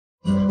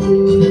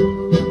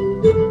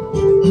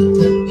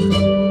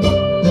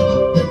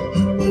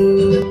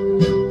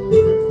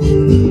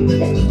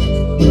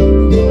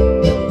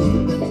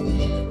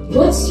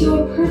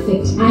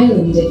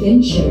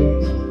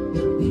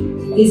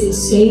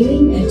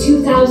scaling a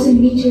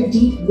 2,000-meter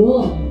deep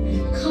wall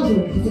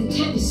covered with a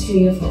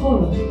tapestry of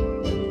coral,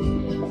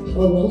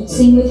 or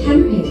waltzing with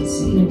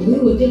hammerheads in a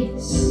blue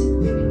abyss.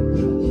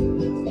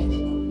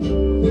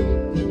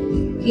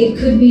 It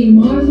could be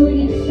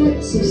marveling at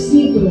flights of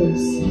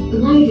seabirds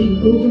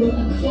gliding over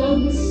a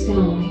cloudless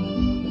sky.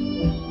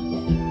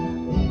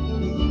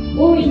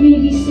 Or it may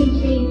be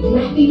simply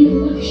wrapping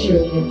in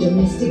luxury of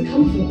domestic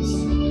comforts,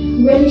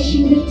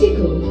 relishing the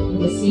tickle of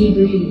the sea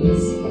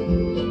breeze.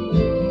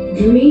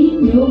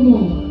 Dream no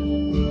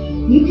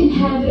more. You can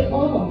have it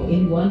all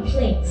in one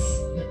place,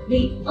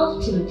 the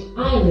ultimate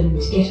island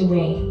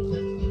getaway.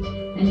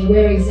 And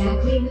where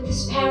exactly would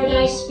this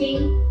paradise be?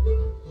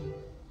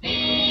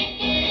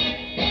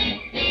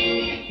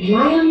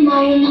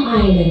 Layang-layang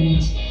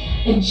Island,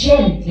 a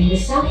gem in the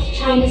South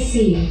China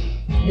Sea,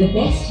 the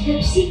best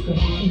kept secret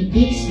in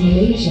East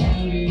Malaysia.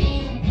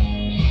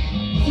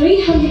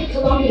 300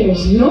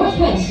 kilometers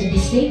northwest of the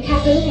state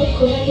capital of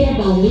Kota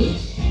Kinabalu,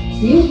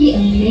 you'll be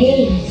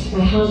amazed by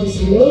how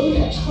this lone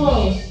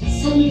atoll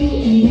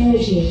suddenly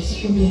emerges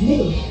from the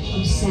middle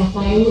of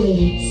sapphire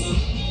waves.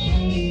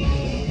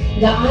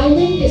 The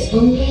island is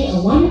only a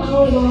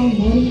 1-hour-long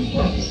morning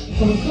flight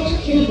from Kota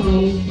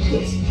Kinabalu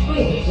to its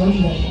private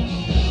runway.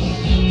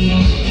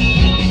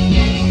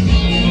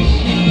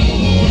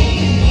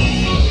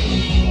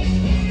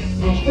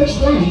 At first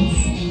glance,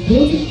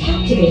 you'll be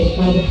captivated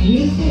by the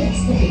beautiful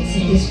aesthetics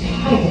of this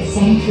private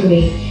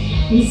sanctuary,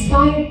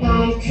 inspired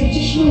by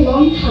traditional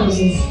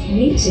longhouses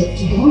native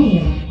to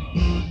Borneo.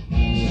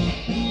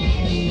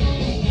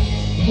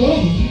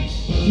 Then,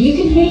 you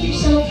can make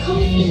yourself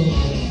comfortable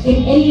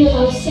in any of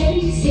our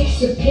 76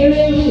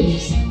 superior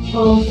rooms,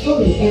 all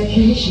fully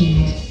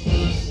air-conditioned.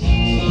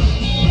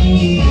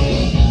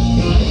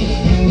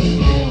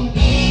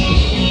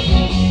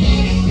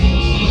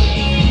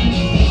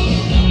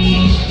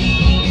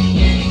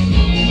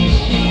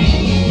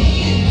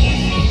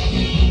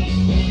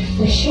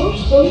 A short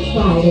boat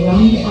ride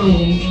around the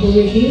island will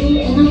reveal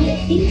another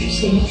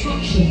interesting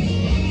attraction.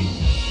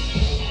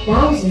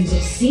 Thousands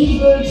of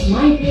seabirds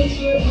migrate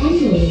here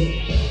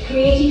annually,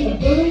 creating a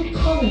bird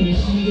colony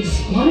on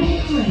this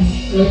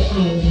one-of-a-kind bird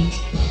island.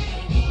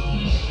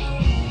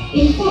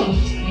 In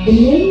fact, the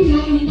name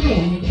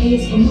Layang-layang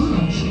pays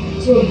homage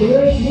to a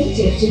bird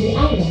native to the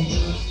island,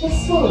 the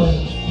swallow.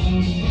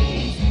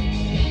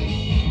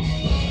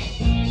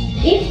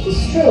 If the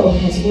stroll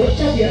has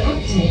worked up your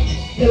appetite,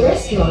 the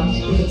restaurant,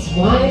 with its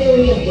wide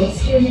array of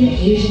Western and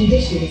Asian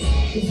dishes,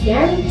 is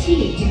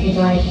guaranteed to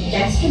provide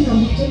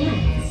gastronomic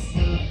delights.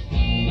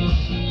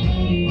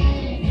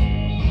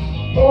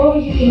 Or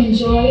you can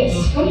enjoy a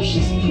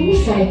scrumptious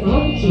poolside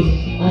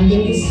barbecue under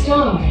the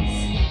stars.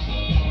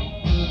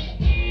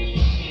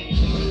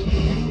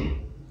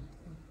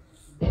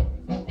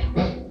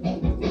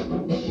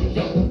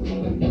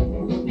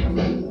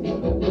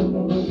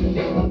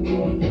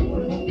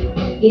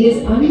 It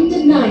is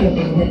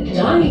undeniable that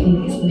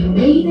diving is the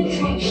main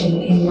attraction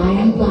in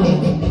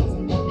Layang-layang.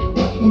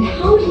 And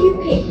how do you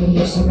pick when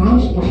you're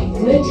surrounded by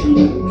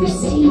 13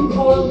 pristine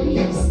coral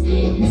reefs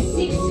and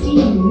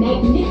 16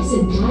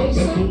 magnificent dive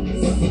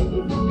sites?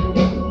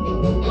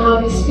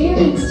 Our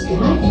experienced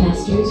dive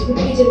masters would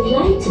be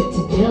delighted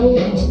to delve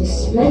into the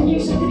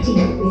splendors of the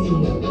deep with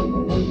you.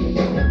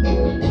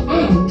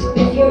 And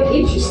if you're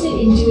interested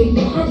in doing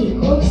PADI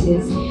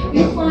courses,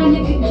 you'll find a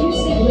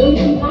conducive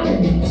learning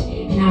environment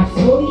in our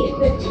fully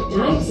equipped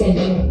dive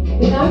center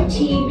with our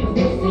team of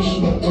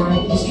professional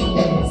dive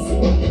instructors.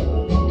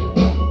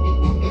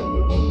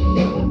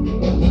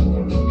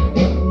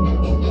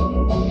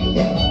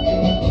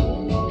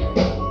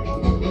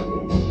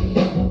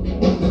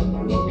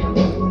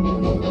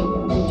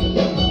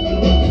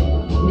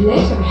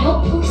 Let our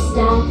helpful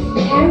staff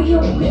carry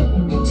your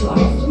equipment to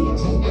our fleet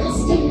of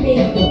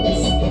custom-made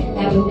boats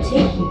that will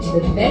take you to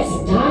the best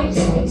dive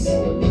sites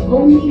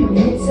only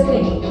minutes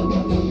away.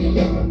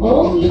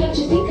 All you have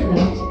to think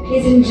about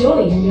is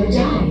enjoying your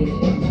dive.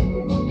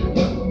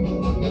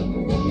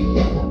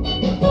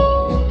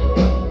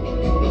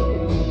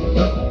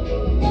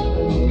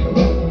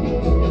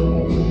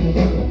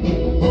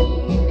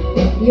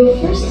 Your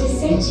first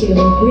descent here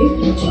will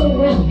bring you to a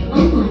realm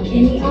unlike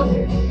any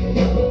other.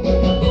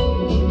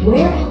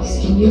 Where else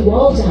can you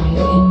wall dive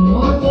and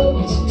marvel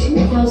at a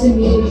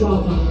 2,000-meter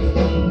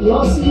drop-off,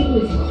 blossoming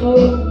with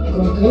coral,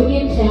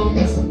 gorgonian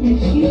fans, and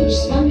huge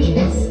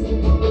sponges?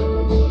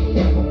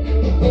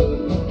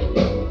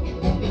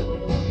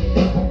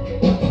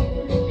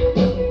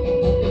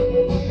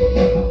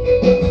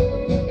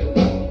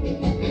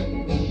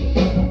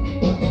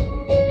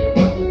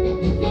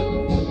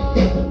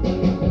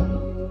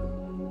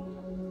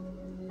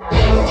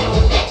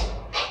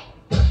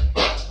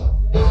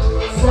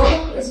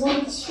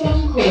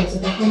 Strongholds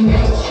of the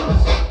Hammerhead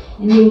Shark,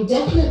 and you'll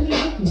definitely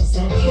witness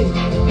that truth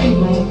in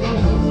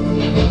Layang-layang.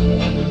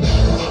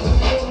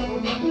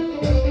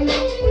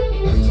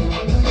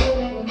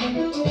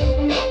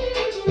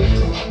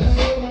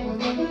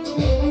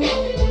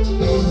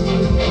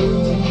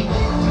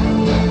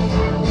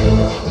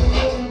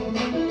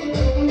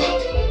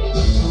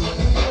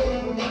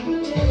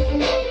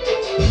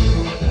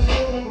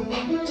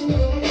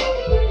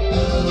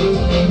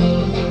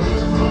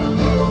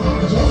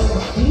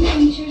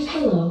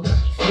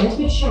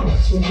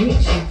 sharks will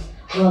reach you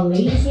while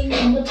lazing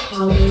on the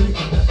powdery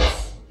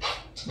banks.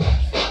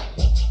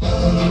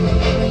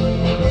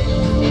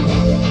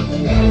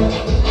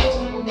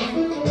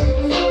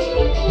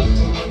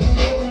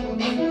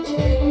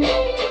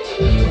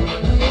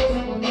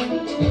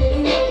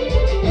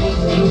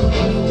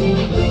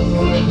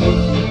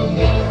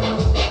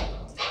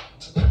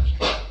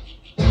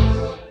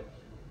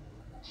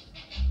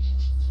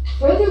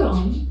 Further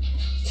on,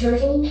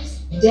 turtles,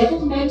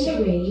 devil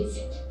manta rays,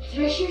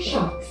 thresher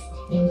sharks,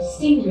 and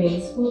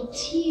stingrays will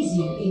tease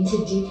you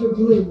into deeper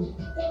blue.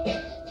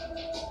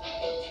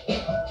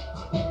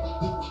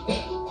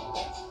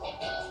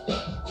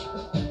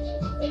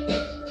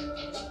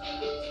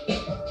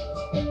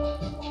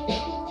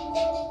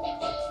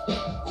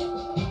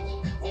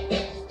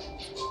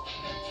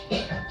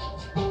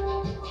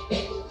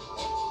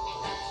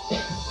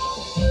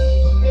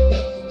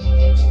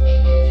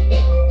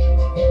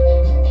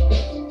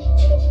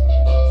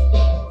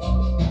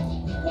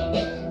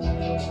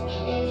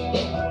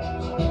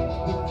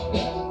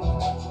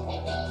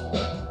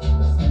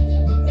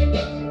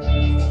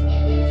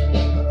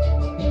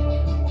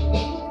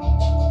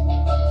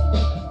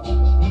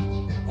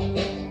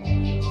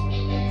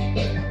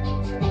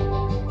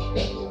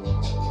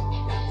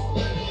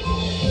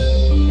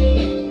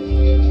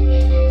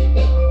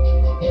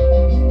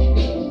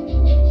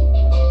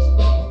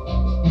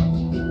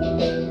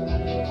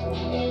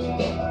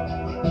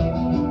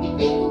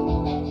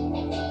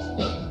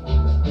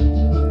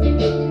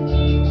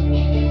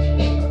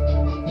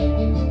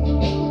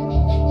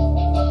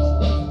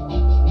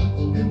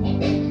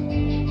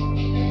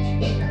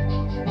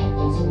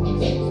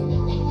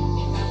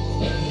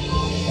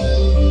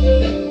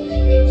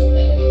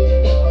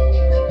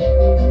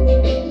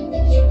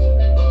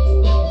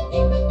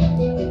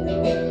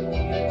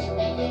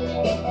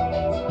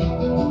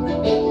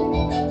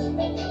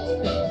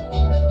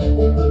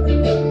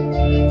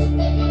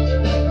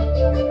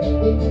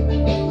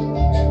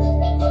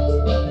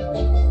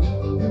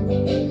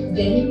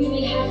 Then you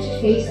may have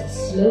to face the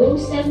slow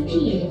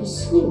stampede of a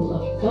school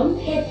of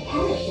bumphead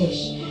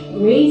parrotfish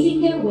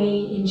grazing their way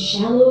in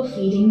shallow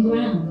feeding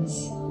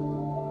grounds.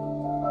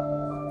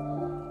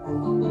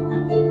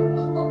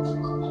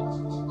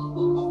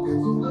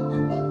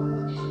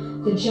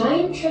 The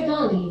giant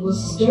trevally will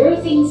stir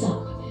things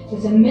up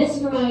with a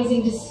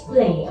mesmerizing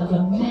display of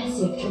a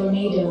massive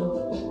tornado.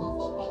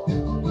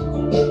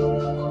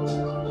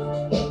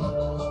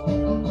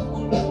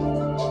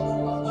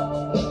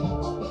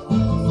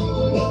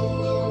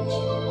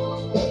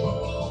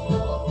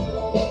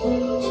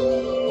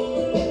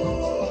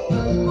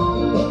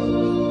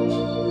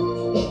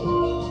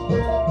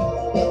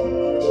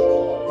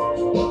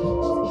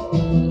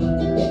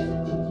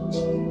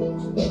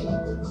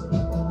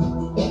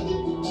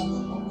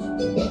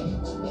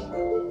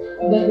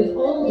 But with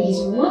all these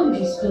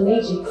wondrous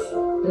pelagics,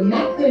 the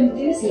macro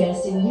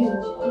enthusiast in you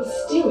will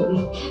still be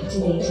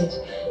captivated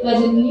by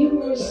the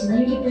numerous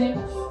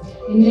nudibranchs,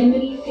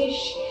 anemone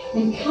fish,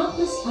 and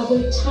countless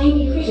other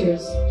tiny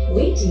critters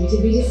waiting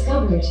to be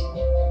discovered.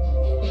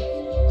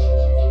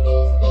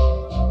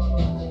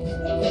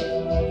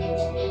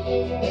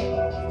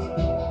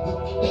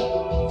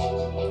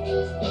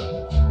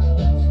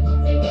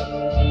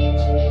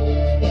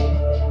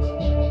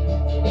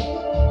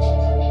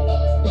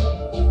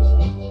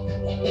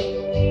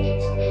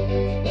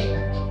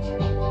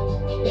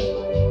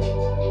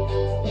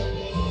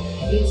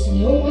 It's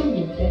no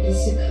wonder that the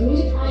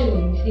secluded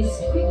island is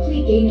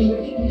quickly gaining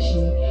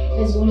recognition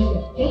as one of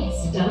the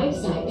best dive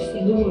sites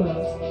in the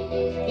world.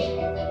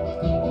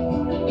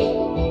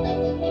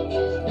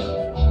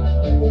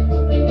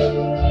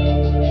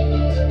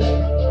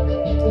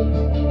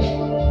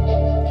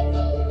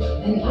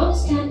 An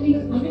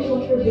outstanding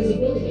underwater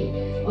visibility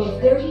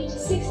of 30 to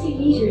 60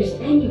 meters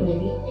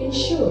annually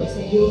ensures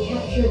that you'll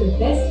capture the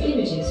best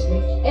images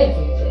with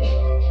every click.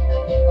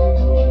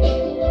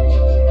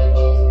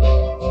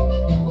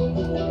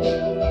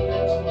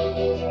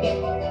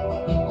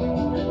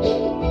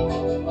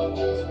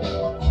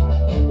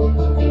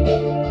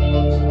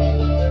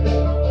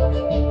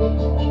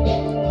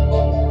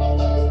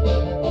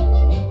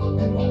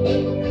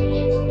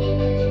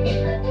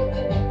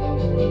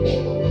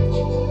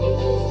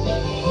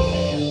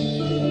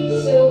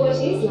 So what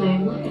is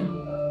Layang-layang?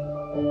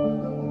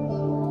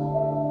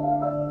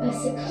 A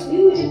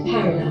secluded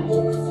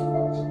paradise